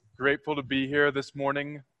Grateful to be here this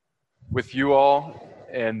morning with you all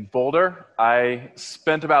in Boulder. I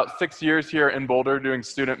spent about 6 years here in Boulder doing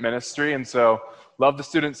student ministry, and so love the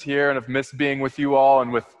students here and have missed being with you all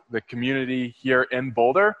and with the community here in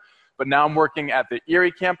Boulder. But now I'm working at the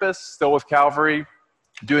Erie campus, still with Calvary,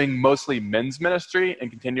 doing mostly men's ministry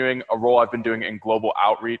and continuing a role I've been doing in global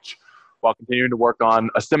outreach while continuing to work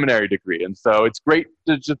on a seminary degree. And so it's great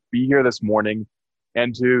to just be here this morning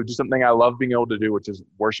and to do something I love being able to do, which is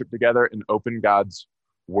worship together and open God's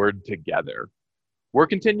word together. We're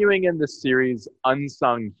continuing in this series,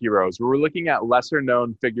 Unsung Heroes, where we're looking at lesser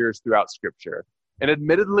known figures throughout Scripture. And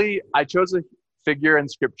admittedly, I chose a figure in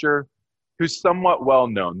Scripture who's somewhat well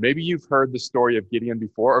known. Maybe you've heard the story of Gideon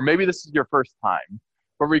before, or maybe this is your first time.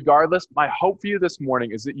 But regardless, my hope for you this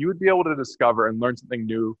morning is that you would be able to discover and learn something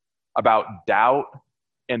new about doubt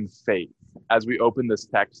and faith as we open this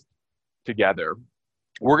text together.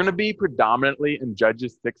 We're going to be predominantly in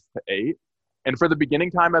Judges 6-8. And for the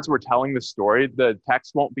beginning time, as we're telling the story, the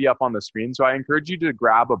text won't be up on the screen. So I encourage you to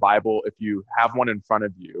grab a Bible if you have one in front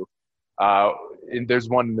of you. And there's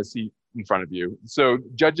one in the seat in front of you. So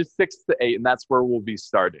Judges 6-8, and that's where we'll be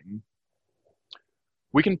starting.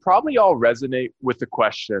 We can probably all resonate with the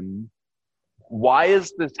question, why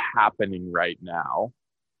is this happening right now?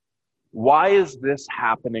 Why is this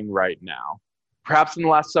happening right now? Perhaps in the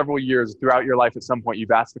last several years, throughout your life, at some point, you've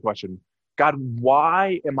asked the question, God,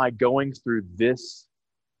 why am I going through this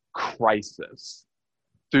crisis,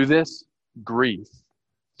 through this grief,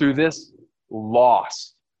 through this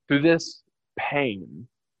loss, through this pain?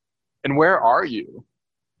 And where are you?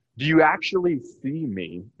 Do you actually see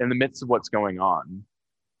me in the midst of what's going on?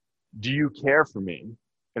 Do you care for me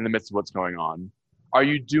in the midst of what's going on? Are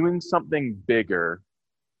you doing something bigger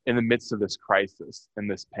in the midst of this crisis and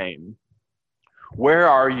this pain? Where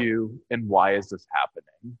are you and why is this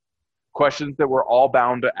happening? Questions that we're all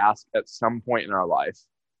bound to ask at some point in our life.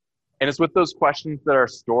 And it's with those questions that our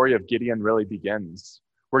story of Gideon really begins,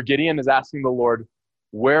 where Gideon is asking the Lord,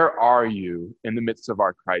 where are you in the midst of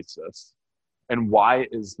our crisis? And why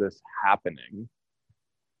is this happening?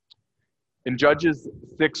 In Judges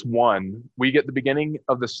 6:1, we get the beginning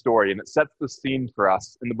of the story, and it sets the scene for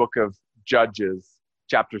us in the book of Judges,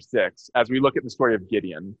 chapter 6, as we look at the story of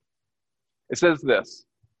Gideon. It says this,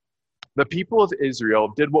 the people of Israel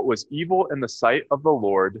did what was evil in the sight of the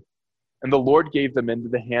Lord, and the Lord gave them into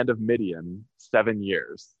the hand of Midian 7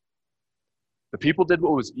 years. The people did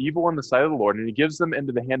what was evil in the sight of the Lord, and he gives them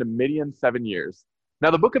into the hand of Midian 7 years.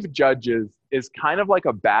 Now, the book of Judges is kind of like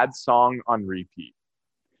a bad song on repeat.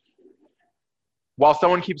 While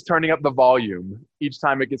someone keeps turning up the volume each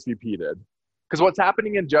time it gets repeated. Because what's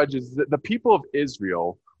happening in Judges is that the people of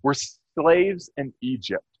Israel were slaves in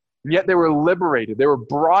Egypt. And yet they were liberated. They were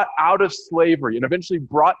brought out of slavery and eventually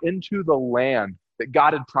brought into the land that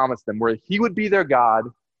God had promised them, where he would be their God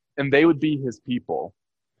and they would be his people.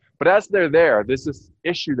 But as they're there, there's this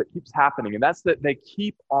issue that keeps happening, and that's that they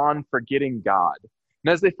keep on forgetting God.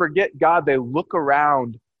 And as they forget God, they look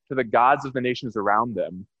around to the gods of the nations around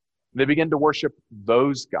them. And they begin to worship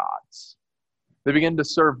those gods. They begin to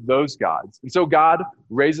serve those gods. And so God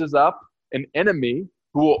raises up an enemy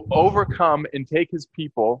who will overcome and take his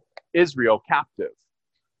people, Israel, captive.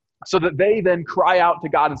 So that they then cry out to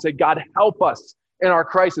God and say, God, help us in our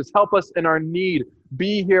crisis. Help us in our need.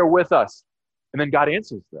 Be here with us. And then God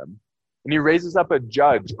answers them. And he raises up a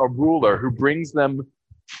judge, a ruler, who brings them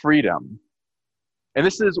freedom. And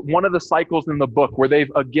this is one of the cycles in the book where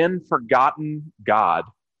they've again forgotten God.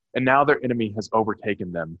 And now their enemy has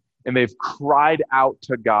overtaken them. And they've cried out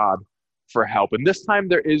to God for help. And this time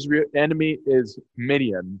their enemy is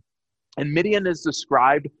Midian. And Midian is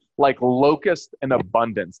described like locust in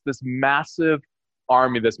abundance, this massive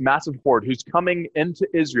army, this massive horde who's coming into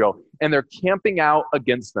Israel, and they're camping out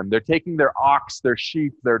against them. They're taking their ox, their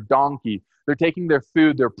sheep, their donkey. They're taking their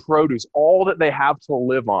food, their produce, all that they have to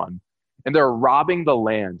live on. And they're robbing the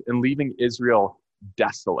land and leaving Israel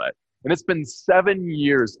desolate. And it's been 7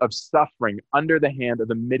 years of suffering under the hand of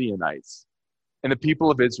the Midianites. And the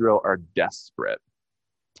people of Israel are desperate.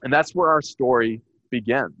 And that's where our story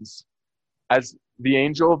begins. As the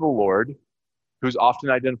angel of the Lord, who's often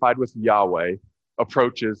identified with Yahweh,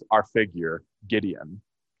 approaches our figure, Gideon.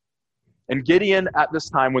 And Gideon, at this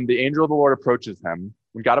time, when the angel of the Lord approaches him,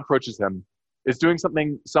 when God approaches him, is doing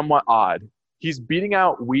something somewhat odd. He's beating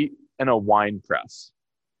out wheat in a wine press.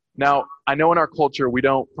 Now, I know in our culture, we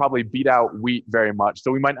don't probably beat out wheat very much,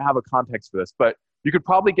 so we might not have a context for this, but you could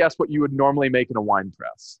probably guess what you would normally make in a wine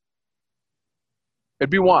press. It'd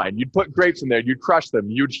be wine. You'd put grapes in there. You'd crush them.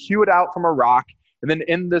 You'd hew it out from a rock. And then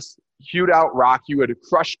in this hewed out rock, you would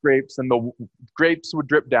crush grapes, and the grapes would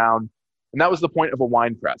drip down. and that was the point of a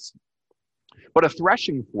wine press. But a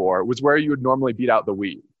threshing floor was where you would normally beat out the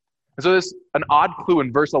wheat. And so there's an odd clue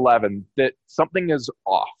in verse 11 that something is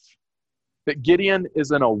off, that Gideon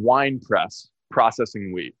is in a wine press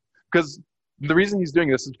processing wheat. Because the reason he's doing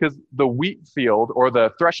this is because the wheat field or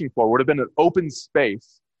the threshing floor would have been an open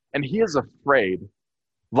space, and he is afraid,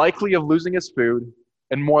 likely of losing his food,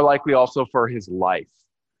 and more likely also for his life.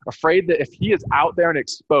 Afraid that if he is out there and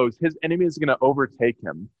exposed, his enemy is going to overtake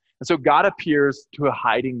him. And so God appears to a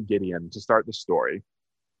hiding Gideon to start the story.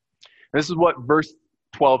 And this is what verse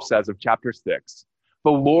 12 says of chapter 6.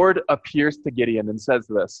 The Lord appears to Gideon and says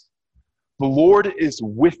this, "The Lord is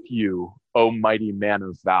with you, O mighty man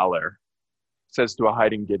of valor," says to a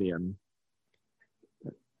hiding Gideon.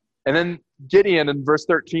 And then Gideon in verse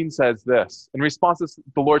 13 says this. In response to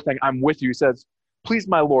the Lord saying, "I'm with you," he says, "Please,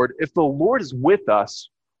 my Lord, if the Lord is with us,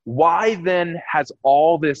 why then has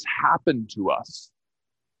all this happened to us?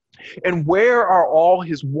 And where are all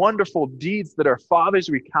his wonderful deeds that our fathers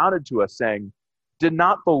recounted to us, saying, 'Did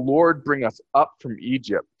not the Lord bring us up from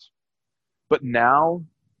Egypt?' But now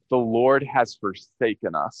the Lord has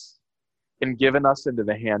forsaken us and given us into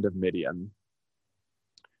the hand of Midian."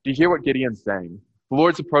 Do you hear what Gideon's saying? The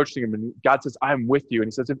Lord's approaching him, and God says, "I am with you." And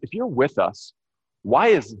he says, if you're with us, why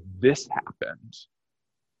has this happened?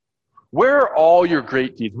 Where are all your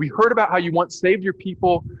great deeds? We heard about how you once saved your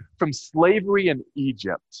people from slavery in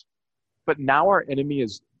Egypt, but now our enemy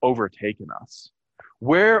has overtaken us.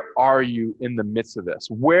 Where are you in the midst of this?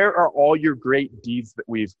 Where are all your great deeds that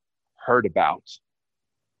we've heard about?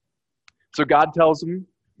 So God tells him,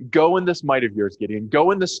 "Go in this might of yours, Gideon.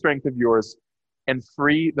 Go in this strength of yours and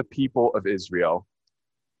free the people of Israel."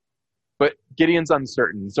 But Gideon's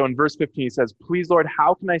uncertain. So in verse 15, he says, "Please, Lord,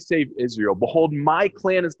 how can I save Israel? Behold, my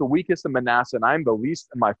clan is the weakest in Manasseh, and I am the least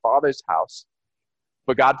in my father's house."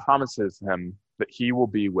 But God promises him that he will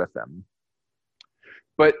be with him.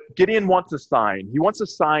 But Gideon wants a sign. He wants a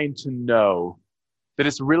sign to know that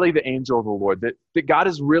it's really the angel of the Lord, that God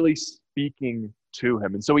is really speaking to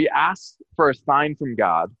him. And so he asks for a sign from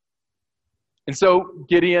God. And so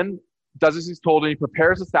Gideon does as he's told, and he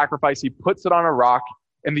prepares a sacrifice. He puts it on a rock,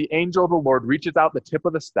 and the angel of the Lord reaches out the tip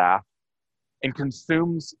of the staff and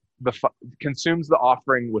consumes the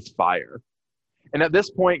offering with fire. And at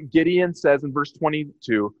this point, Gideon says in verse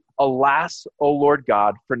 22, "Alas, O Lord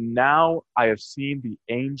God, for now I have seen the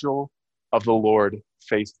angel of the Lord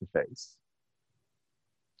face to face."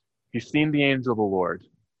 He's seen the angel of the Lord,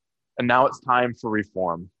 and now it's time for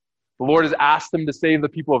reform. The Lord has asked him to save the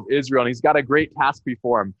people of Israel, and he's got a great task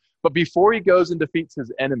before him. But before he goes and defeats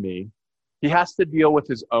his enemy, he has to deal with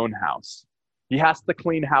his own house. He has to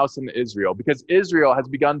clean house in Israel, because Israel has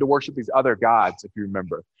begun to worship these other gods, if you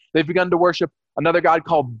remember. They've begun to worship another god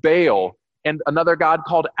called Baal and another god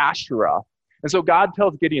called Asherah. And so God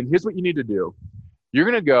tells Gideon, here's what you need to do. You're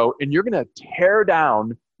going to go and you're going to tear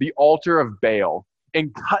down the altar of Baal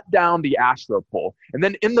and cut down the Asherah pole. And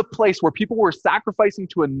then in the place where people were sacrificing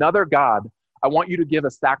to another god, I want you to give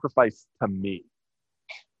a sacrifice to me.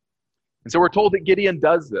 And so we're told that Gideon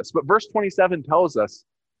does this. But verse 27 tells us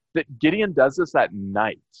that Gideon does this at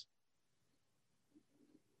night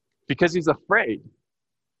because he's afraid.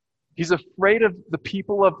 He's afraid of the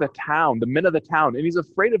people of the town, the men of the town, and he's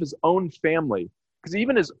afraid of his own family because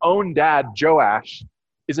even his own dad, Joash,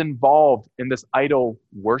 is involved in this idol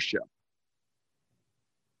worship.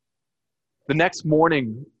 The next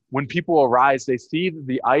morning, when people arise, they see that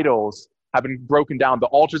the idols have been broken down. The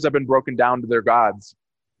altars have been broken down to their gods.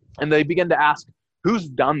 And they begin to ask, who's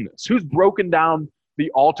done this? Who's broken down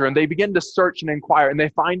the altar? And they begin to search and inquire, and they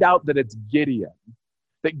find out that it's Gideon.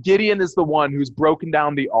 That Gideon is the one who's broken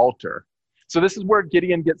down the altar. So this is where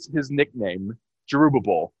Gideon gets his nickname,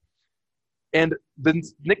 Jerubbaal. And the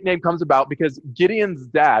nickname comes about because Gideon's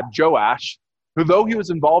dad, Joash, who though he was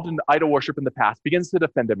involved in idol worship in the past, begins to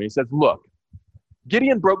defend him. He says, look,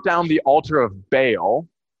 Gideon broke down the altar of Baal,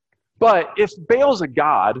 but if Baal's a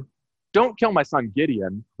god, don't kill my son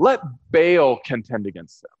Gideon. Let Baal contend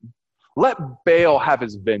against him. Let Baal have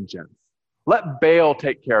his vengeance. Let Baal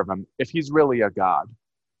take care of him if he's really a god.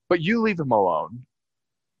 But you leave him alone.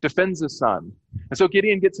 Defends his son. And so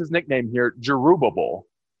Gideon gets his nickname here, Jerubbaal.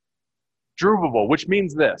 Jerubbaal, which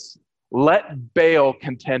means this: let Baal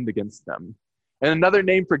contend against them. And another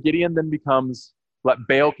name for Gideon then becomes, let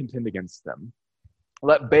Baal contend against them.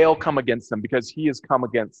 Let Baal come against them because he has come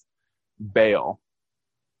against Baal.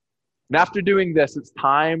 And after doing this, it's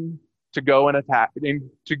time to go and attack,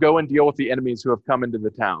 to go and deal with the enemies who have come into the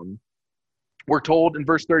town. We're told in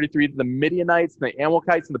verse 33 that the Midianites and the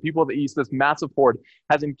Amalekites and the people of the east, this massive horde,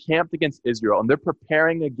 has encamped against Israel, and they're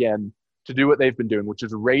preparing again to do what they've been doing, which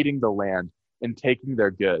is raiding the land and taking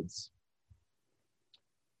their goods.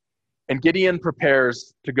 And Gideon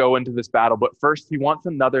prepares to go into this battle, but first he wants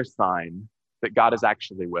another sign that God is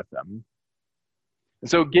actually with him.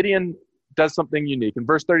 And so Gideon does something unique. In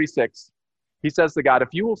verse 36, he says to God, "If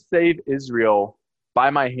you will save Israel by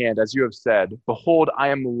my hand, as you have said, behold, I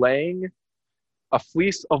am laying a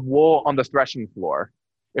fleece of wool on the threshing floor.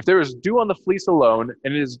 If there is dew on the fleece alone,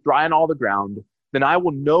 and it is dry on all the ground, then I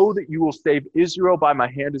will know that you will save Israel by my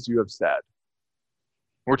hand, as you have said."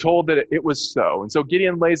 We're told that it was so. And so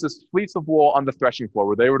Gideon lays this fleece of wool on the threshing floor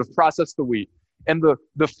where they were to process the wheat. And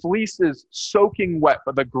the fleece is soaking wet,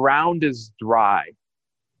 but the ground is dry.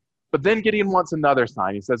 But then Gideon wants another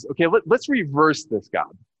sign. He says, okay, let's reverse this,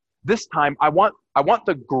 God. This time, I want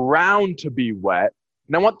the ground to be wet,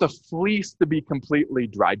 and I want the fleece to be completely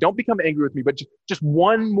dry. Don't become angry with me, but just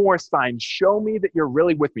one more sign. Show me that you're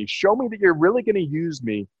really with me. Show me that you're really going to use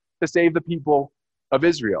me to save the people of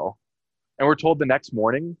Israel. And we're told the next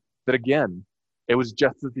morning that, again, it was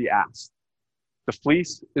just as he asked. The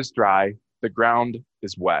fleece is dry, the ground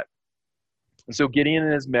is wet. And so Gideon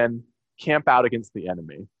and his men camp out against the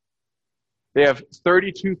enemy. They have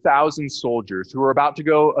 32,000 soldiers who are about to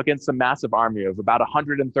go against a massive army of about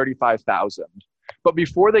 135,000. But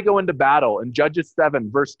before they go into battle, in Judges 7,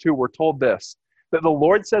 verse 2, we're told this, that the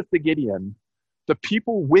Lord says to Gideon, "The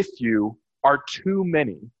people with you are too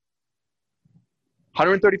many."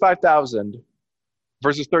 135,000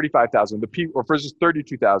 versus 35,000, or versus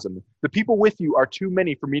 32,000. "The people with you are too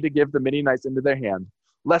many for me to give the Midianites into their hand,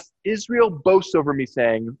 lest Israel boasts over me,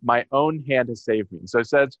 saying, my own hand has saved me." So it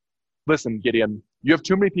says, listen, Gideon, you have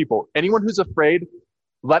too many people. Anyone who's afraid,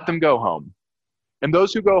 let them go home. And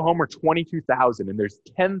those who go home are 22,000, and there's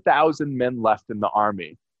 10,000 men left in the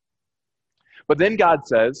army. But then God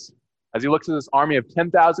says, as he looks at this army of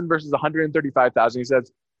 10,000 versus 135,000, he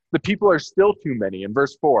says, the people are still too many, in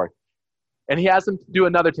verse 4. And he has them do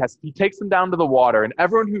another test. He takes them down to the water, and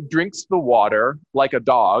everyone who drinks the water like a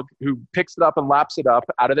dog, who picks it up and laps it up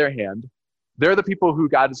out of their hand, they're the people who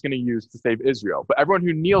God is going to use to save Israel. But everyone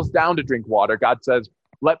who kneels down to drink water, God says,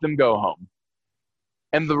 let them go home.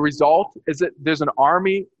 And the result is that there's an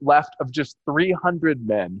army left of just 300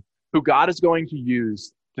 men who God is going to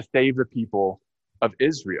use to save the people of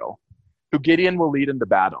Israel, who Gideon will lead into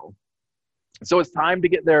battle. So it's time to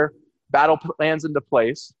get their battle plans into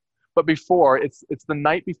place. But before, it's the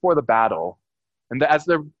night before the battle. And as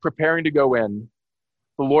they're preparing to go in,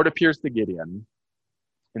 the Lord appears to Gideon.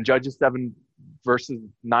 In Judges 7, verses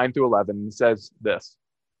 9 through 11, and says this,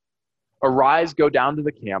 "Arise, go down to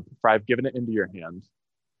the camp, for I have given it into your hand."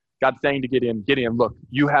 God saying to Gideon, Gideon, look,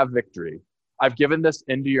 you have victory. I've given this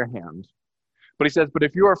into your hand. But he says, but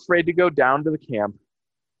if you are afraid to go down to the camp,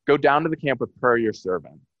 go down to the camp with Pur, your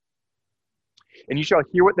servant. And you shall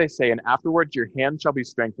hear what they say, and afterwards your hand shall be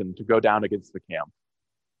strengthened to go down against the camp.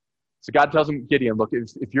 So God tells him, Gideon, look,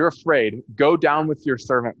 if you're afraid, go down with your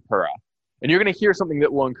servant Purah. And you're going to hear something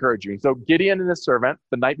that will encourage you. And so Gideon and his servant,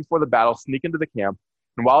 the night before the battle, sneak into the camp.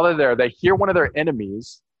 And while they're there, they hear one of their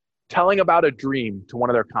enemies telling about a dream to one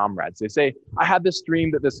of their comrades. They say, I had this dream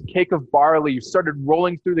that this cake of barley started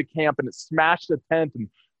rolling through the camp, and it smashed a tent and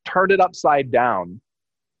turned it upside down.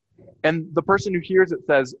 And the person who hears it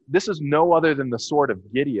says, this is no other than the sword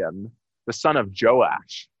of Gideon, the son of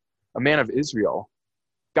Joash, a man of Israel.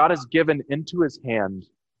 God has given into his hand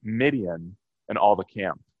Midian and all the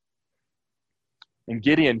camp. And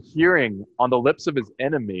Gideon, hearing on the lips of his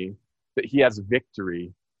enemy that he has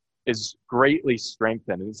victory, is greatly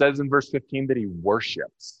strengthened. And it says in verse 15 that he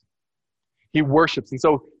worships. He worships. And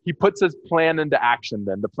so he puts his plan into action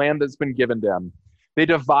then, the plan that's been given to him. They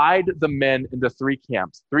divide the men into three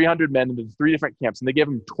camps, 300 men into three different camps, and they give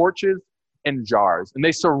them torches and jars. And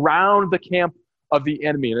they surround the camp of the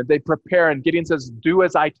enemy, and they prepare. And Gideon says, do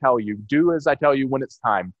as I tell you when it's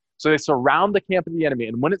time. So they surround the camp of the enemy,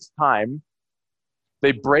 and when it's time,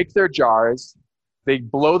 they break their jars, they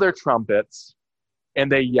blow their trumpets, and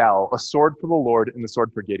they yell, a sword for the Lord and a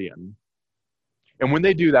sword for Gideon. And when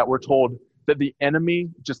they do that, we're told that the enemy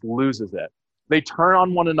just loses it. They turn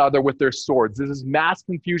on one another with their swords. There's this mass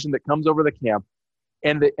confusion that comes over the camp,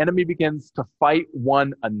 and the enemy begins to fight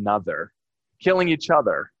one another, killing each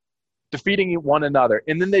other, defeating one another,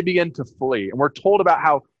 and then they begin to flee. And we're told about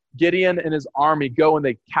how Gideon and his army go and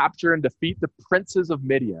they capture and defeat the princes of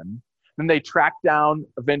Midian. Then they track down,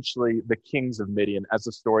 eventually, the kings of Midian as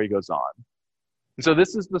the story goes on. And so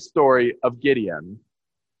this is the story of Gideon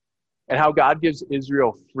and how God gives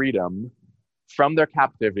Israel freedom from their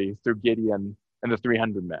captivity through Gideon and the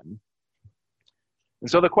 300 men.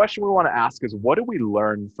 And so the question we want to ask is, what do we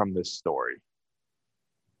learn from this story?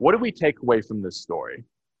 What do we take away from this story?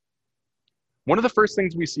 One of the first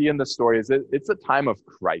things we see in this story is that it's a time of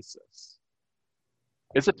crisis.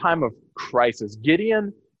 It's a time of crisis.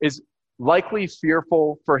 Gideon is likely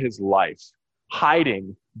fearful for his life,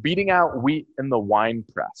 hiding, beating out wheat in the wine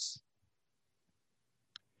press.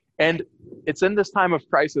 And it's in this time of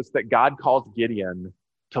crisis that God calls Gideon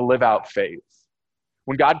to live out faith.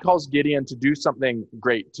 When God calls Gideon to do something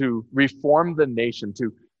great, to reform the nation,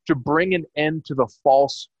 to bring an end to the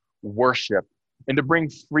false worship, and to bring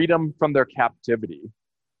freedom from their captivity.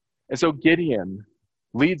 And so Gideon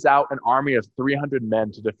leads out an army of 300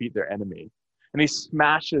 men to defeat their enemy. And he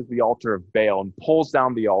smashes the altar of Baal and pulls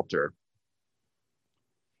down the altar.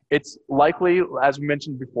 It's likely, as we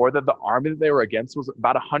mentioned before, that the army that they were against was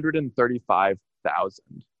about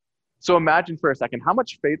 135,000. So imagine for a second, how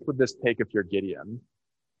much faith would this take if you're Gideon?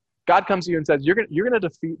 God comes to you and says, you're going to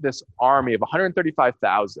defeat this army of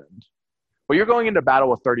 135,000, but you're going into battle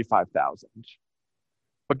with 35,000.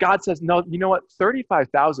 But God says, no, you know what?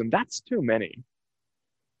 35,000, that's too many.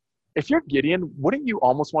 If you're Gideon, wouldn't you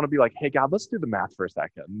almost want to be like, hey, God, let's do the math for a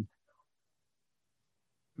second.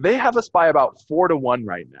 They have us by about 4-1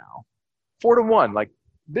 right now. 4-1, like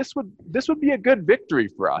this would be a good victory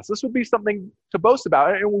for us. This would be something to boast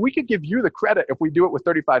about. And we could give you the credit if we do it with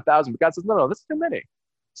 35,000. But God says, no, that's too many.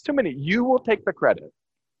 It's too many. You will take the credit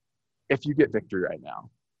if you get victory right now.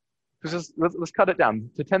 Let's cut it down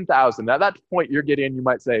to 10,000. At that point, you're Gideon. You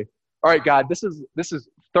might say, all right, God, this is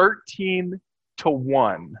 13-1.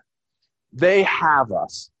 They have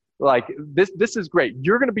us. Like, this is great.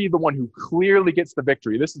 You're going to be the one who clearly gets the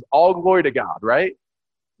victory. This is all glory to God, right?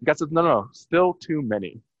 God says, no, still too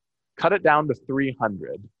many. Cut it down to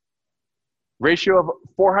 300. Ratio of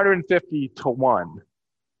 450-1.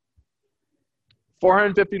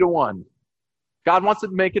 450-1. God wants to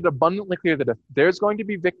make it abundantly clear that if there's going to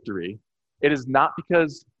be victory, it is not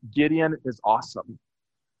because Gideon is awesome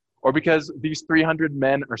or because these 300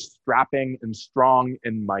 men are strapping and strong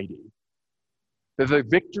and mighty. That the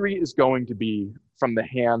victory is going to be from the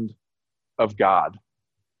hand of God.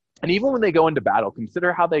 And even when they go into battle,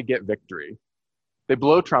 consider how they get victory. They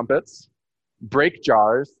blow trumpets, break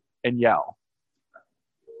jars, and yell.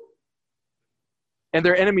 And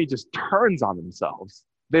their enemy just turns on themselves.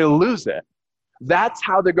 They lose it. That's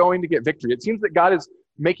how they're going to get victory. It seems that God is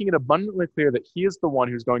making it abundantly clear that he is the one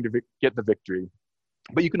who's going to get the victory.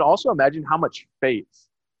 But you can also imagine how much faith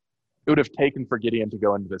it would have taken for Gideon to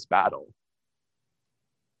go into this battle.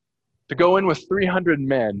 To go in with 300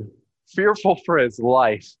 men, fearful for his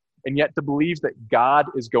life, and yet to believe that God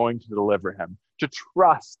is going to deliver him, to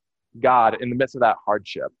trust God in the midst of that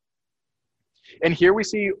hardship. And here we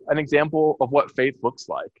see an example of what faith looks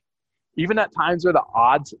like. Even at times where the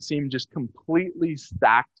odds seem just completely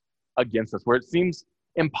stacked against us, where it seems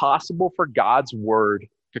impossible for God's word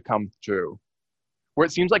to come true, where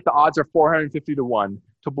it seems like the odds are 450-1,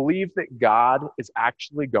 to believe that God is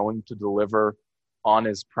actually going to deliver on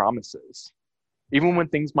his promises, even when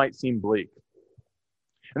things might seem bleak.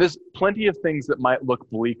 And there's plenty of things that might look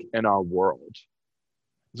bleak in our world.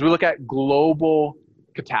 As we look at global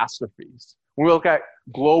catastrophes, when we look at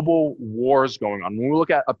global wars going on, when we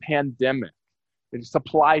look at a pandemic,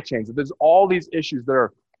 supply chains, there's all these issues that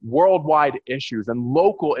are worldwide issues and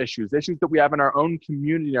local issues that we have in our own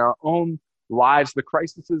community, in our own lives, the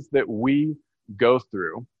crises that we go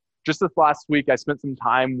through. Just this last week, I spent some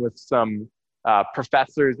time with some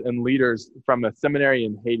professors and leaders from a seminary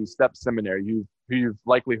in Haiti, Step Seminary, who you've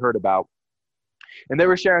likely heard about. And they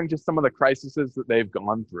were sharing just some of the crises that they've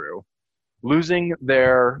gone through. Losing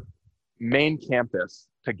their main campus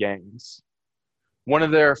to gangs. One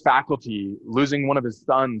of their faculty losing one of his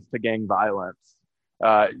sons to gang violence.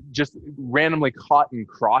 Just randomly caught in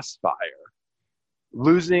crossfire.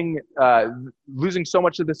 Losing so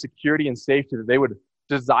much of the security and safety that they would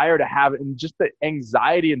desire to have, and just the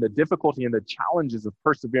anxiety and the difficulty and the challenges of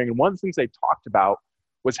persevering. And one of the things they talked about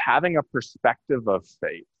was having a perspective of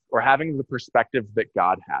faith, or having the perspective that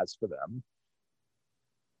God has for them.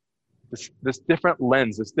 This different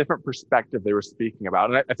lens, this different perspective they were speaking about.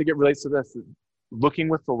 And I think it relates to this, looking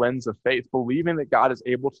with the lens of faith, believing that God is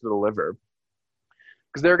able to deliver.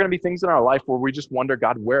 Because there are going to be things in our life where we just wonder,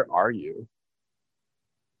 God, where are you?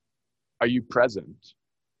 Are you present?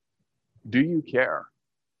 Do you care?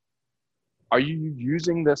 Are you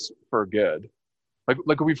using this for good?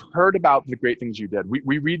 Like we've heard about the great things you did.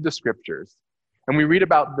 We read the scriptures, and we read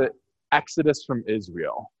about the exodus from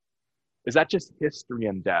Israel. Is that just history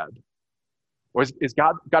and dead? Or is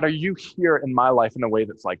God, are you here in my life in a way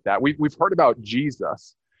that's like that? We've heard about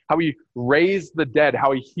Jesus, how he raised the dead,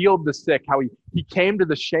 how he healed the sick, how he came to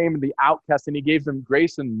the shame and the outcast, and he gave them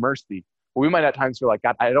grace and mercy. But we might at times feel like,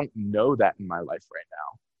 God, I don't know that in my life right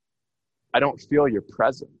now. I don't feel your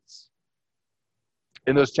presence.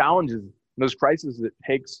 In those challenges, in In those crises, it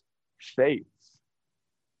takes faith.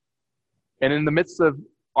 And in the midst of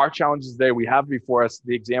our challenges today, we have before us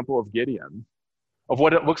the example of Gideon, of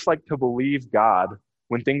what it looks like to believe God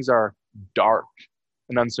when things are dark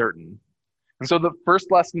and uncertain. And so the first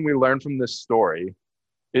lesson we learn from this story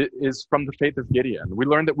is from the faith of Gideon. We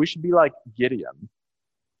learn that we should be like Gideon,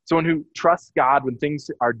 someone who trusts God when things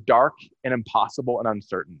are dark and impossible and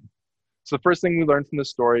uncertain. So the first thing we learn from this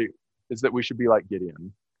story is that we should be like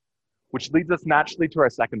Gideon, which leads us naturally to our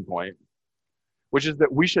second point, which is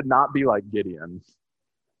that we should not be like Gideon.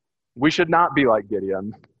 We should not be like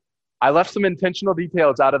Gideon. I left some intentional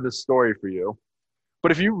details out of this story for you.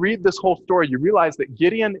 But if you read this whole story, you realize that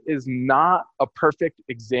Gideon is not a perfect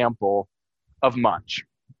example of much.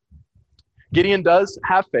 Gideon does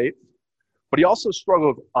have faith, but he also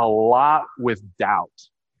struggled a lot with doubt.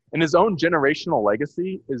 And his own generational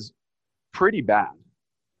legacy is pretty bad.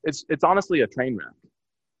 It's honestly a train wreck.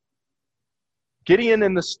 Gideon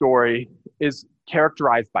in the story is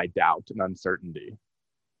characterized by doubt and uncertainty.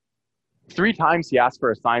 3 times he asks for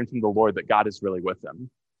a sign from the Lord that God is really with him.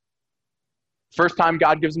 First time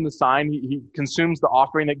God gives him the sign, he consumes the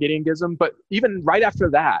offering that Gideon gives him. But even right after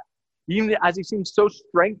that, even as he seems so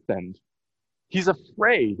strengthened, he's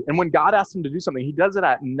afraid. And when God asks him to do something, he does it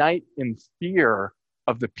at night in fear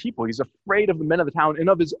of the people. He's afraid of the men of the town and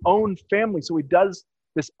of his own family. So he does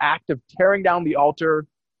this act of tearing down the altar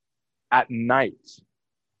at night.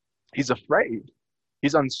 He's afraid.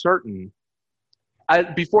 He's uncertain.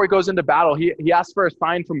 Before he goes into battle, he asks for a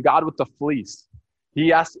sign from God with the fleece.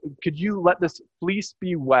 He asks, could you let this fleece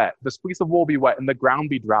be wet, this fleece of wool be wet, and the ground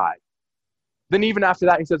be dry? Then even after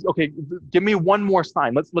that, he says, okay, give me one more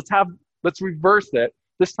sign. Let's reverse it.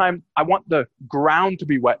 This time, I want the ground to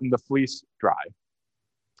be wet and the fleece dry.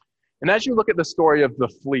 And as you look at the story of the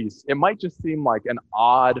fleece, it might just seem like an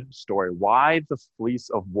odd story. Why the fleece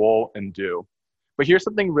of wool and dew? But here's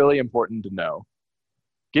something really important to know.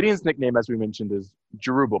 Gideon's nickname, as we mentioned, is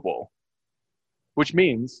Jerubbaal, which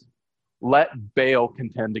means let Baal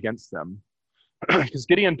contend against them. Because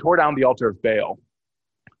Gideon tore down the altar of Baal.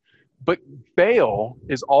 But Baal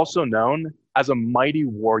is also known as a mighty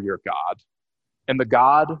warrior god, and the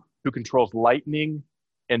god who controls lightning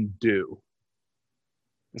and dew.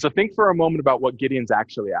 And so think for a moment about what Gideon's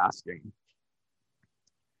actually asking.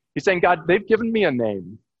 He's saying, God, they've given me a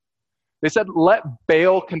name. They said, let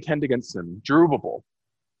Baal contend against him, Jerubbaal.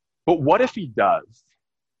 But what if he does?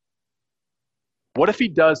 What if he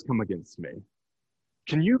does come against me?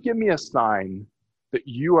 Can you give me a sign that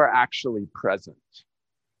you are actually present?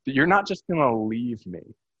 That you're not just going to leave me?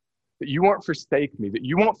 That you won't forsake me? That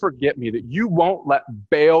you won't forget me? That you won't let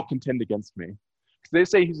Baal contend against me? Because they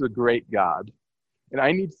say he's a great God. And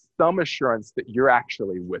I need some assurance that you're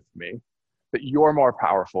actually with me. That you're more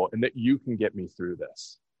powerful and that you can get me through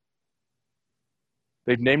this.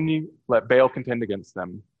 They've named me, let Baal contend against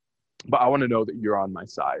them. But I want to know that you're on my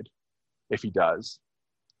side. If he does.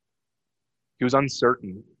 He was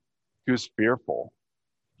uncertain. He was fearful.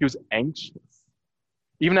 He was anxious,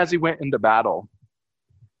 even as he went into battle.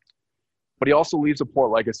 But he also leaves a poor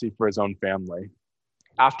legacy for his own family.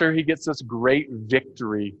 After he gets this great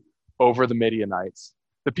victory over the Midianites,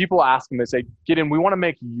 the people ask him, they say, Gideon, we want to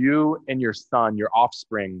make you and your son, your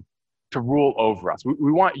offspring, to rule over us.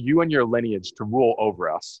 We want you and your lineage to rule over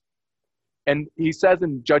us. And he says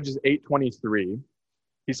in Judges 8:23,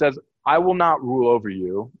 he says, I will not rule over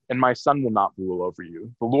you, and my son will not rule over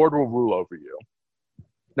you. The Lord will rule over you.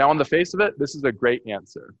 Now, on the face of it, this is a great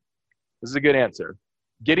answer. This is a good answer.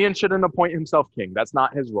 Gideon shouldn't appoint himself king. That's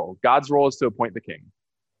not his role. God's role is to appoint the king.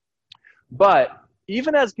 But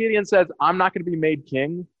even as Gideon says, I'm not going to be made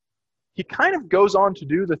king, he kind of goes on to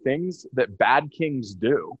do the things that bad kings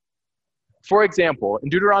do. For example, in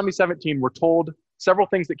Deuteronomy 17, we're told several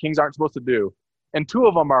things that kings aren't supposed to do. And 2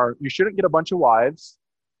 of them are, you shouldn't get a bunch of wives.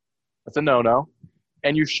 That's a no-no.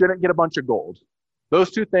 And you shouldn't get a bunch of gold. Those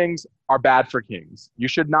 2 things are bad for kings. You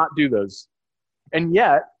should not do those. And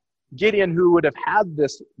yet, Gideon, who would have had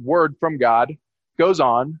this word from God, goes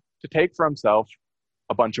on to take for himself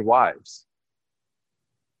a bunch of wives.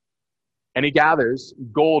 And he gathers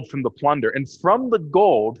gold from the plunder. And from the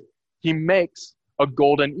gold, he makes a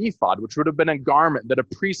golden ephod, which would have been a garment that a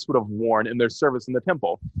priest would have worn in their service in the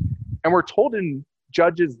temple. And we're told in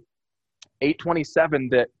Judges 8:27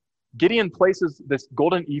 that Gideon places this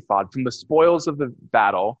golden ephod from the spoils of the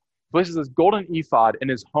battle, places this golden ephod in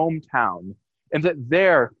his hometown, and that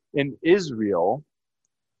there in Israel,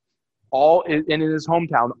 in his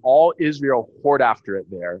hometown, all Israel whored after it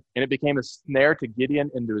there, and it became a snare to Gideon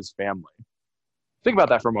and to his family. Think about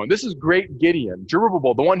that for a moment. This is great Gideon,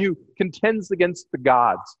 Jerubbaal, the one who contends against the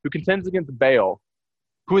gods, who contends against Baal,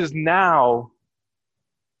 who is now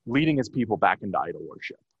leading his people back into idol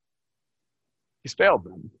worship. He's failed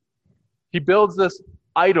them. He builds this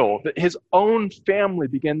idol that his own family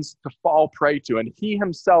begins to fall prey to, and he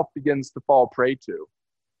himself begins to fall prey to.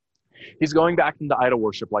 He's going back into idol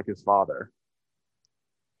worship like his father.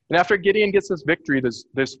 And after Gideon gets this victory,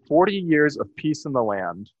 there's 40 years of peace in the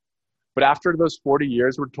land. But after those 40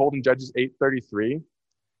 years, we're told in Judges 8:33,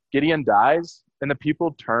 Gideon dies, and the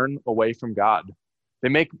people turn away from God. They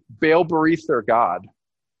make Baal-berith their god.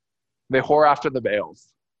 They whore after the Baals.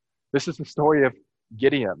 This is the story of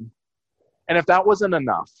Gideon. And if that wasn't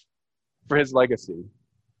enough for his legacy,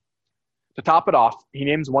 to top it off, he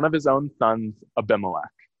names one of his own sons Abimelech.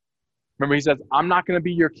 Remember, he says, I'm not going to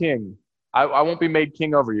be your king. I won't be made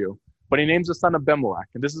king over you. But he names the son Abimelech.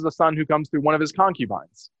 And this is a son who comes through one of his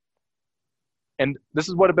concubines. And this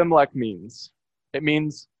is what Abimelech means. It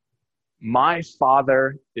means, my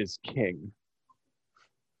father is king.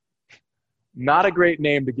 Not a great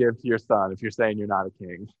name to give to your son if you're saying you're not a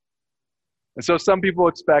king. And so some people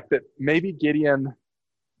expect that maybe Gideon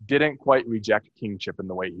didn't quite reject kingship in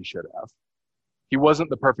the way he should have. He wasn't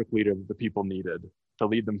the perfect leader that the people needed to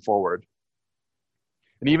lead them forward.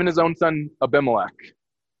 And even his own son Abimelech,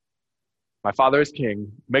 my father is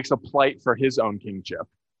king, makes a plight for his own kingship.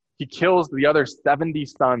 He kills the other 70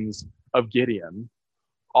 sons of Gideon.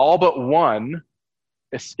 All but one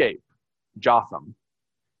escape, Jotham.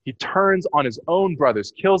 He turns on his own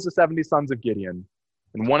brothers, kills the 70 sons of Gideon,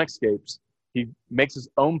 and one escapes. He makes his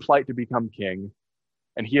own plight to become king,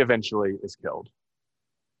 and he eventually is killed.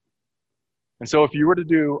 And so if you were to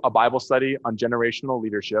do a Bible study on generational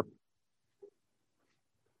leadership,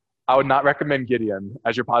 I would not recommend Gideon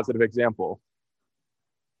as your positive example.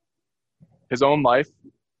 His own life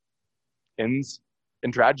ends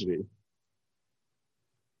in tragedy.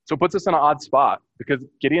 So it puts us in an odd spot because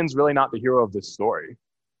Gideon's really not the hero of this story.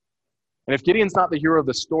 And if Gideon's not the hero of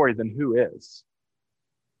the story, then who is?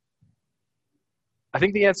 I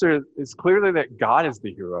think the answer is clearly that God is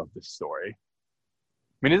the hero of this story.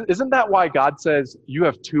 I mean, isn't that why God says, you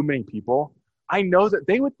have too many people? I know that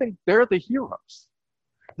they would think they're the heroes.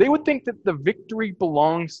 They would think that the victory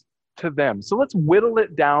belongs to them. So let's whittle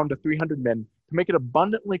it down to 300 men to make it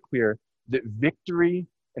abundantly clear that victory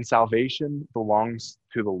and salvation belongs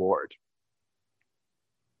to the Lord.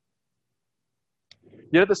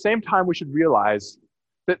 Yet at the same time, we should realize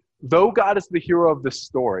that though God is the hero of this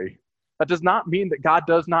story, that does not mean that God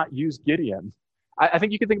does not use Gideon. I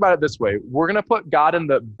think you can think about it this way. We're going to put God in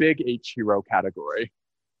the big H hero category.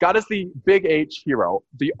 God is the big H hero,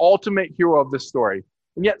 the ultimate hero of this story.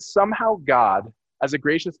 And yet somehow God, as a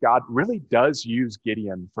gracious God, really does use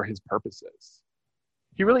Gideon for his purposes.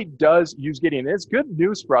 He really does use Gideon. And it's good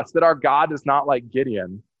news for us that our God is not like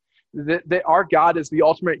Gideon, that our God is the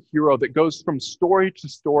ultimate hero that goes from story to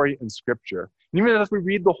story in Scripture. And even as we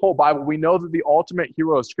read the whole Bible, we know that the ultimate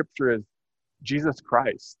hero of Scripture is Jesus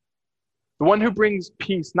Christ. The one who brings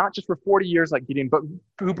peace, not just for 40 years like Gideon, but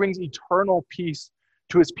who brings eternal peace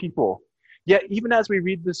to his people. Yet, even as we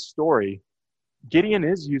read this story, Gideon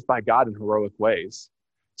is used by God in heroic ways.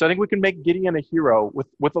 So I think we can make Gideon a hero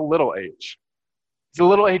with a little h. He's a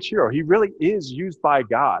little h hero. He really is used by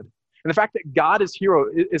God. And the fact that God is hero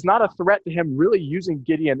is not a threat to him really using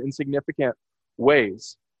Gideon in significant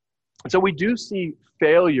ways. And so we do see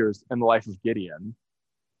failures in the life of Gideon.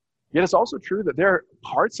 Yet it's also true that there are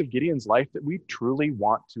parts of Gideon's life that we truly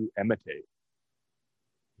want to imitate.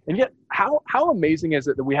 And yet, how amazing is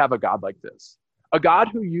it that we have a God like this? A God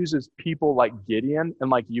who uses people like Gideon and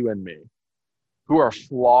like you and me, who are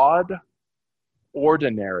flawed,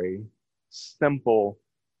 ordinary, simple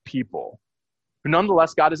people, who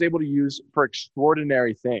nonetheless God is able to use for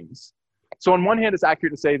extraordinary things. So on one hand, it's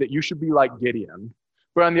accurate to say that you should be like Gideon.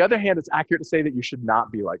 But on the other hand, it's accurate to say that you should not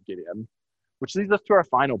be like Gideon. Which leads us to our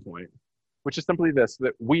final point, which is simply this,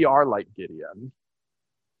 that we are like Gideon.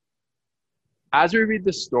 As we read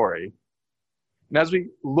this story, and as we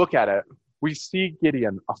look at it, we see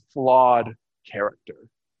Gideon, a flawed character.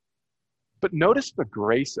 But notice the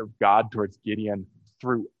grace of God towards Gideon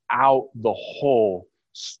throughout the whole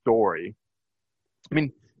story. I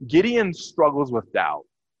mean, Gideon struggles with doubt.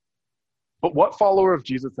 But what follower of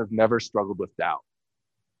Jesus has never struggled with doubt?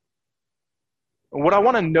 And what I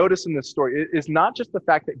want to notice in this story is not just the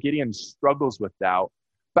fact that Gideon struggles with doubt,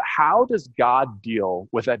 but how does God deal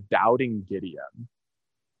with a doubting Gideon,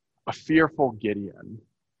 a fearful Gideon,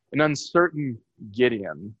 an uncertain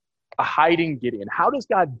Gideon, a hiding Gideon? How does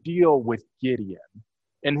God deal with Gideon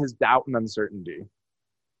in his doubt and uncertainty?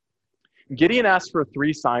 Gideon asked for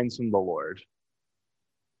 3 signs from the Lord.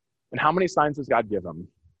 And how many signs does God give him?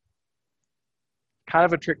 Kind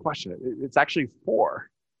of a trick question. It's actually 4.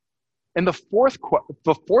 And the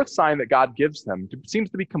fourth sign that God gives him seems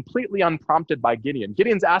to be completely unprompted by Gideon.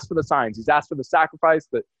 Gideon's asked for the signs. He's asked for the sacrifice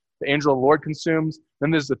that the angel of the Lord consumes.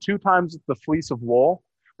 Then there's the 2 times the fleece of wool.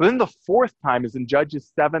 But then the fourth time is in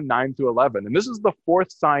Judges 7, 9 through 11. And this is the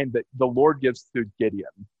fourth sign that the Lord gives to Gideon.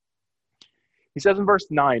 He says in verse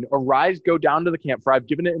 9, "Arise, go down to the camp, for I've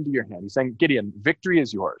given it into your hand." He's saying, Gideon, victory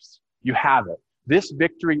is yours. You have it. This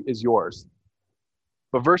victory is yours.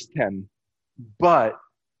 But verse 10, "But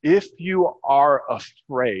if you are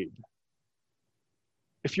afraid,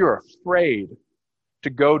 if you're afraid to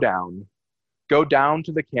go down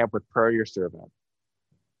to the camp with Pur your servant.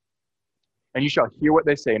 And you shall hear what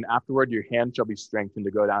they say, and afterward your hand shall be strengthened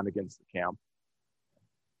to go down against the camp."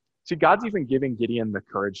 See, God's even giving Gideon the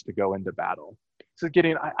courage to go into battle. He says,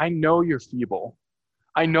 Gideon, I know you're feeble.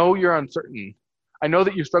 I know you're uncertain. I know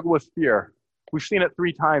that you struggle with fear. We've seen it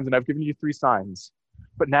 3 times, and I've given you 3 signs.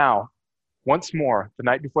 But now, once more, the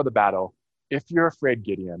night before the battle, if you're afraid,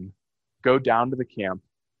 Gideon, go down to the camp,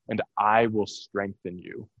 and I will strengthen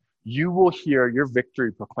you. You will hear your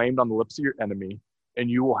victory proclaimed on the lips of your enemy,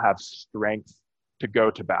 and you will have strength to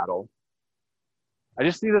go to battle. I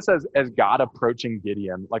just see this as God approaching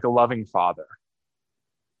Gideon like a loving father,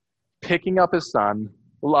 picking up his son,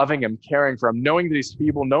 loving him, caring for him, knowing that he's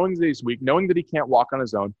feeble, knowing that he's weak, knowing that he can't walk on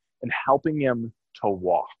his own, and helping him to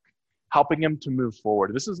walk, helping him to move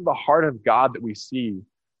forward. This is the heart of God that we see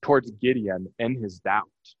towards Gideon in his doubt.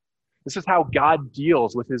 This is how God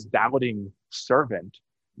deals with his doubting servant,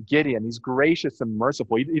 Gideon. He's gracious and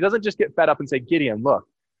merciful. He doesn't just get fed up and say, Gideon, look,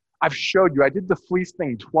 I've showed you, I did the fleece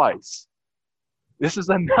thing twice. This is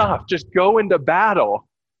enough. Just go into battle.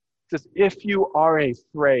 He says, if you are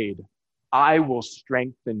afraid, I will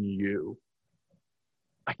strengthen you.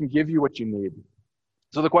 I can give you what you need.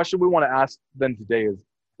 So the question we want to ask then today is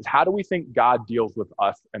how do we think God deals with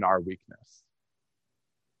us in our weakness?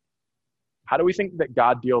 How do we think that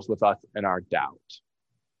God deals with us in our doubt?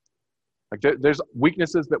 Like there's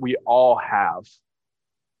weaknesses that we all have.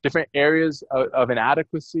 Different areas of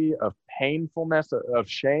inadequacy, of painfulness, of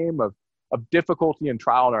shame, of difficulty and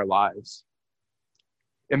trial in our lives.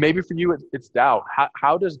 And maybe for you, it's doubt.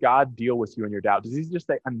 How does God deal with you in your doubt? Does he just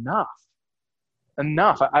say, enough?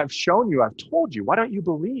 Enough. I've shown you. I've told you. Why don't you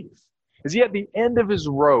believe? Is he at the end of his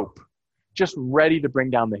rope, just ready to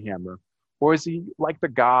bring down the hammer? Or is he like the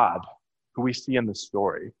God who we see in the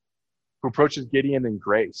story, who approaches Gideon in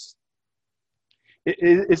grace?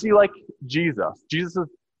 Is he like Jesus? Jesus is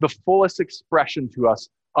the fullest expression to us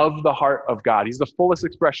of the heart of God. He's the fullest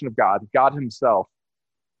expression of God, God himself,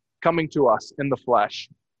 coming to us in the flesh.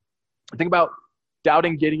 Think about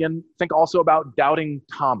doubting Gideon. Think also about doubting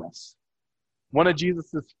Thomas, one of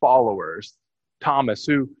Jesus's followers, Thomas,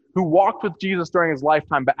 who walked with Jesus during his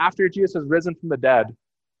lifetime, but after Jesus has risen from the dead,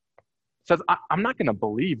 says, I'm not going to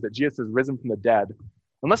believe that Jesus has risen from the dead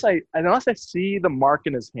unless I see the mark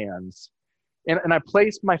in his hands. And I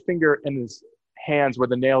place my finger in his hands where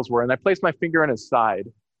the nails were, and I place my finger in his side.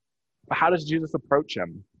 But how does Jesus approach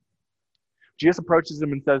him? Jesus approaches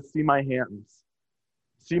him and says, see my hands.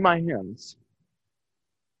 See my hands.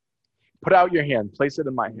 Put out your hand. Place it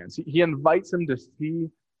in my hands. He invites him to see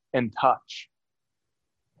and touch.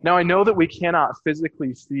 Now, I know that we cannot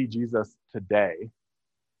physically see Jesus today.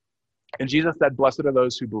 And Jesus said, blessed are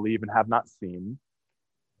those who believe and have not seen.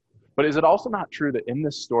 But is it also not true that in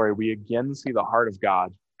this story, we again see the heart of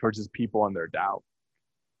God towards his people and their doubt?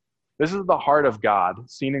 This is the heart of God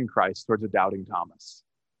seen in Christ towards a doubting Thomas.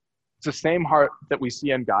 It's the same heart that we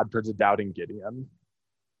see in God towards a doubting Gideon.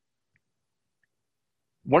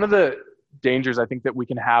 One of the dangers I think that we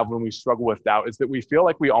can have when we struggle with doubt is that we feel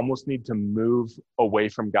like we almost need to move away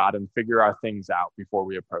from God and figure our things out before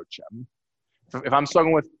we approach him. If I'm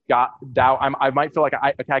struggling with doubt, I might feel like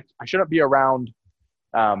I shouldn't be around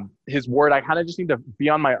his word. I kind of just need to be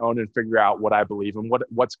on my own and figure out what I believe and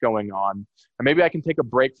what's going on. And maybe I can take a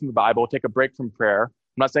break from the Bible, take a break from prayer. I'm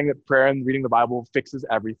not saying that prayer and reading the Bible fixes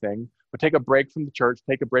everything, but take a break from the church,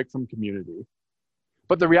 take a break from community.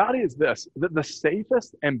 But the reality is this, that the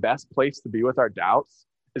safest and best place to be with our doubts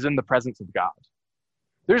is in the presence of God.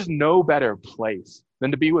 There's no better place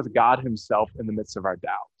than to be with God himself in the midst of our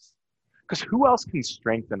doubts. Because who else can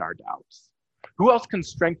strengthen our doubts? Who else can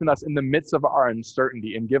strengthen us in the midst of our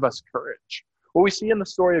uncertainty and give us courage? What we see in the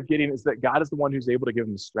story of Gideon is that God is the one who's able to give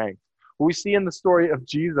him strength. What we see in the story of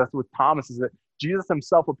Jesus with Thomas is that Jesus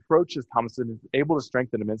himself approaches Thomas and is able to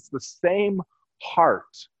strengthen him. It's the same heart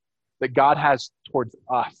that God has towards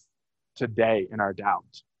us today in our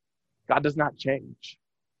doubt. God does not change.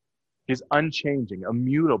 He's unchanging,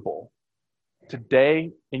 immutable,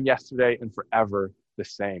 today and yesterday and forever the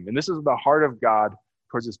same. And this is the heart of God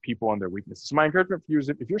towards his people and their weaknesses. So my encouragement for you is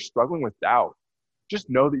if you're struggling with doubt, just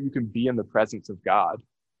know that you can be in the presence of God,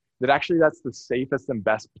 that actually that's the safest and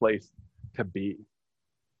best place to be.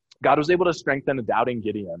 God was able to strengthen a doubting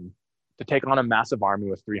Gideon to take on a massive army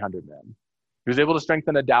with 300 men. He was able to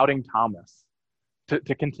strengthen a doubting Thomas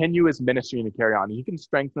to continue his ministry and to carry on. He can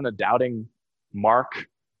strengthen a doubting Mark,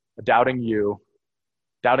 a doubting you,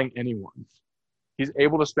 doubting anyone. He's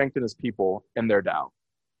able to strengthen his people in their doubt.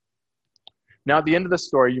 Now, at the end of the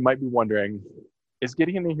story, you might be wondering, is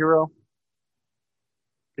Gideon a hero?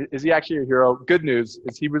 Is he actually a hero? Good news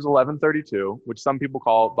is Hebrews 11:32, which some people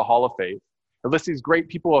call the Hall of Faith. It lists these great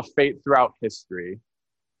people of faith throughout history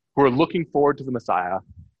who are looking forward to the Messiah.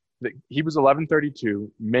 That Hebrews 11:32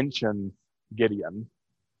 mentions Gideon.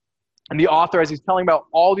 And the author, as he's telling about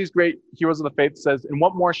all these great heroes of the faith, says, "And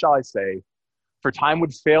what more shall I say? For time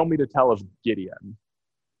would fail me to tell of Gideon,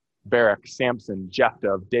 Barak, Samson,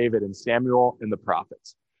 Jephthah, of David, and Samuel, and the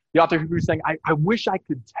prophets." The author of Hebrews is saying, I wish I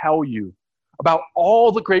could tell you about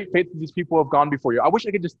all the great faith that these people have gone before you. I wish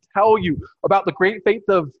I could just tell you about the great faith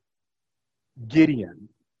of Gideon.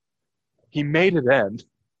 He made it in.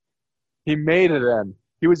 He made it in.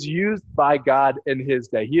 He was used by God in his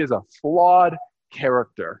day. He is a flawed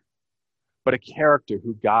character, but a character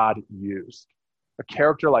who God used. A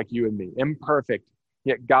character like you and me, imperfect,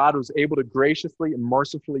 yet God was able to graciously and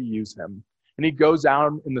mercifully use him. And he goes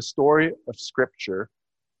down in the story of Scripture,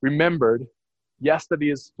 remembered, yes, that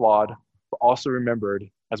he is flawed, but also remembered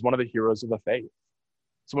as one of the heroes of the faith,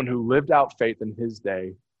 someone who lived out faith in his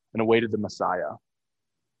day and awaited the Messiah.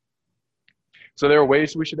 So there are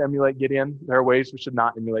ways we should emulate Gideon. There are ways we should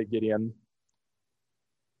not emulate Gideon.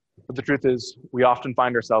 But the truth is, we often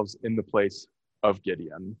find ourselves in the place of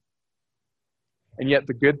Gideon. And yet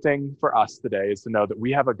the good thing for us today is to know that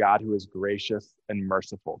we have a God who is gracious and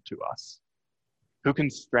merciful to us, who can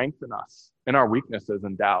strengthen us in our weaknesses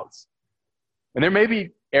and doubts. And there may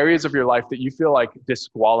be areas of your life that you feel like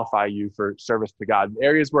disqualify you for service to God,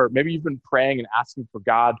 areas where maybe you've been praying and asking for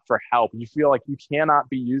God for help, and you feel like you cannot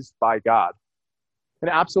be used by God. And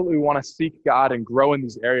absolutely want to seek God and grow in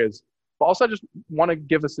these areas. But also I just want to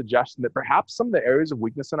give a suggestion that perhaps some of the areas of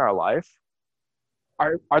weakness in our life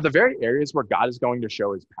are the very areas where God is going to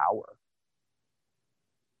show his power.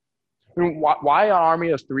 I mean, why an army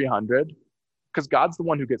of 300? Because God's the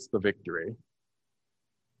one who gets the victory.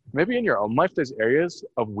 Maybe in your own life, there's areas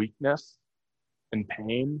of weakness and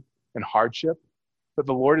pain and hardship that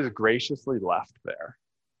the Lord has graciously left there.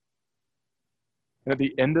 And at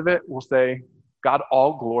the end of it, we'll say, God,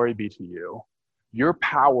 all glory be to you. Your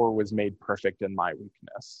power was made perfect in my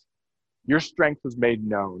weakness. Your strength was made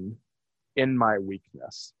known in my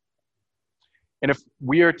weakness. And if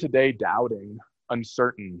we are today doubting,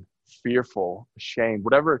 uncertain, fearful, ashamed,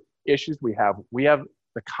 whatever issues we have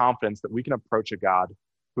the confidence that we can approach a God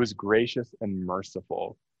who is gracious and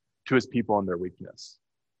merciful to his people in their weakness.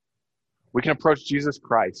 We can approach Jesus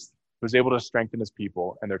Christ, who is able to strengthen his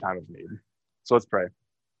people in their time of need. So let's pray.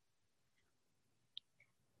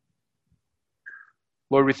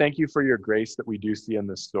 Lord, we thank you for your grace that we do see in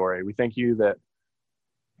this story. We thank you that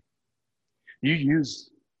you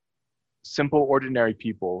use simple, ordinary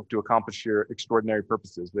people to accomplish your extraordinary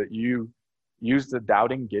purposes, that you use the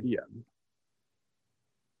doubting Gideon.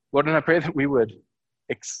 Lord, and I pray that we would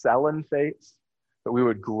excel in faith, that we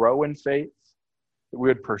would grow in faith, that we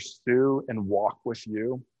would pursue and walk with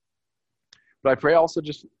you. But I pray also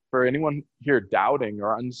just for anyone here doubting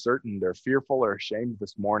or uncertain, they're fearful or ashamed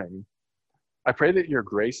this morning, I pray that your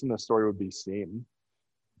grace in the story would be seen.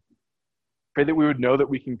 Pray that we would know that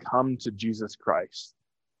we can come to Jesus Christ,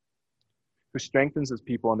 who strengthens his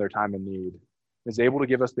people in their time of need, is able to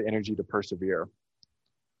give us the energy to persevere.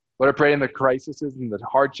 Lord, I pray in the crises and the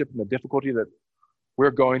hardship and the difficulty that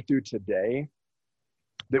we're going through today,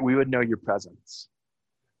 that we would know your presence,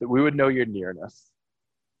 that we would know your nearness,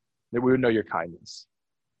 that we would know your kindness.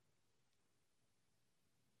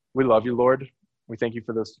 We love you, Lord. We thank you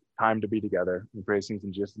for this time to be together. We praise things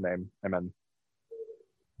in Jesus' name. Amen.